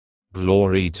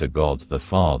Glory to God the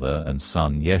Father and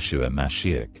Son Yeshua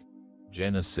Mashiach.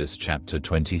 Genesis chapter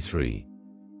 23.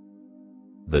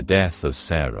 The death of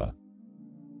Sarah.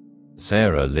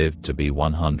 Sarah lived to be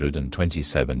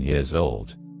 127 years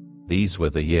old. These were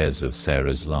the years of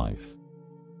Sarah's life.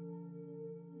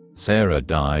 Sarah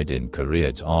died in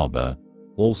Kiryat-Arba,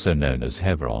 also known as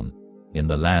Hebron, in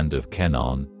the land of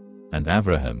Canaan, and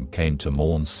Abraham came to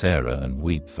mourn Sarah and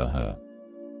weep for her.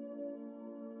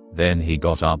 Then he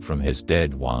got up from his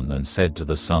dead one and said to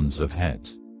the sons of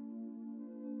Het,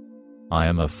 I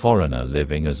am a foreigner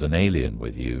living as an alien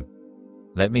with you.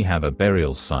 Let me have a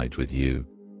burial site with you,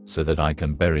 so that I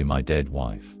can bury my dead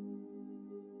wife.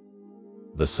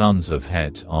 The sons of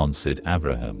Het answered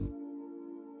Abraham,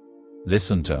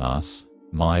 Listen to us,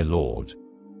 my lord.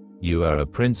 You are a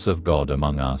prince of God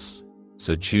among us,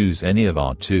 so choose any of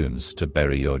our tombs to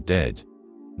bury your dead.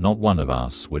 Not one of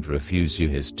us would refuse you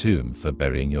his tomb for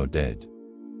burying your dead.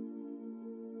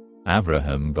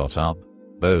 Abraham got up,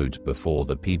 bowed before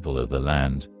the people of the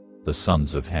land, the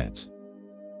sons of Het,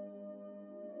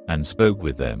 and spoke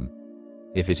with them,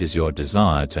 If it is your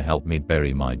desire to help me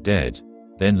bury my dead,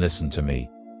 then listen to me.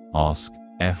 Ask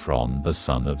Ephron the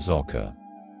son of Zochar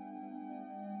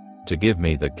to give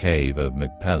me the cave of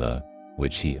Machpelah,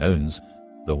 which he owns,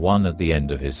 the one at the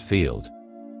end of his field.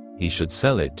 He should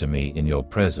sell it to me in your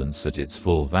presence at its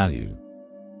full value.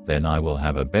 Then I will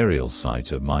have a burial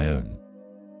site of my own.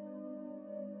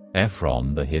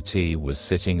 Ephron the Hittite was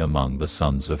sitting among the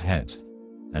sons of Het,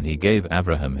 and he gave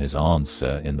Abraham his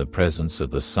answer in the presence of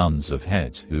the sons of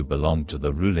Het who belonged to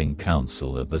the ruling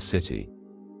council of the city.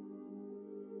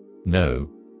 No,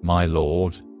 my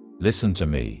lord, listen to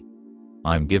me.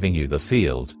 I'm giving you the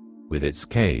field, with its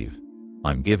cave.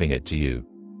 I'm giving it to you.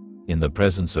 In the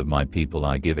presence of my people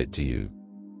I give it to you.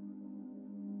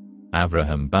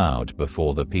 Abraham bowed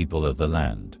before the people of the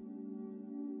land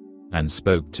and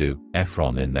spoke to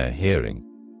Ephron in their hearing,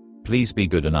 Please be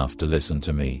good enough to listen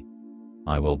to me.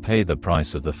 I will pay the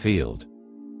price of the field.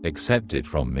 Accept it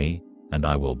from me, and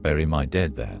I will bury my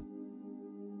dead there.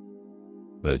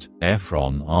 But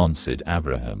Ephron answered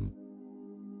Abraham,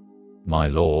 My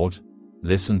lord,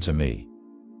 listen to me.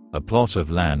 A plot of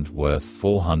land worth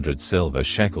 400 silver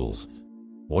shekels.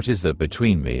 What is that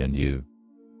between me and you?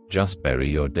 Just bury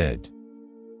your dead.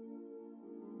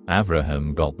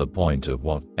 Abraham got the point of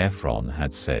what Ephron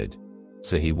had said,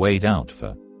 so he weighed out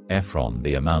for Ephron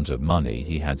the amount of money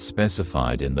he had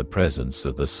specified in the presence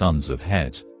of the sons of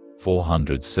Het,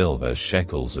 400 silver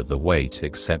shekels of the weight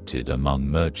accepted among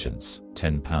merchants,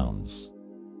 10 pounds.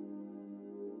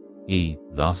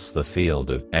 Thus the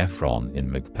field of Ephron in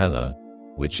Machpelah,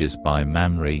 which is by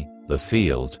Mamre, the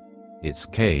field, its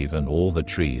cave and all the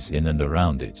trees in and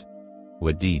around it,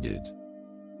 were deeded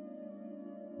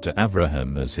to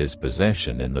Abraham as his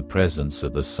possession in the presence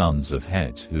of the sons of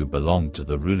Het who belonged to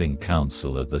the ruling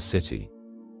council of the city.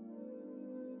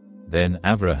 Then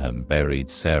Abraham buried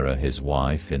Sarah his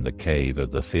wife in the cave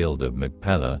of the field of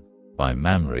Machpelah, by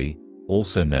Mamre,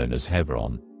 also known as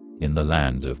Hebron, in the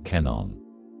land of Canaan.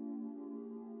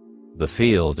 The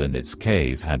field and its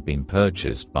cave had been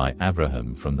purchased by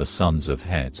Abraham from the sons of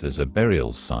Het as a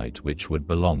burial site which would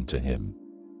belong to him.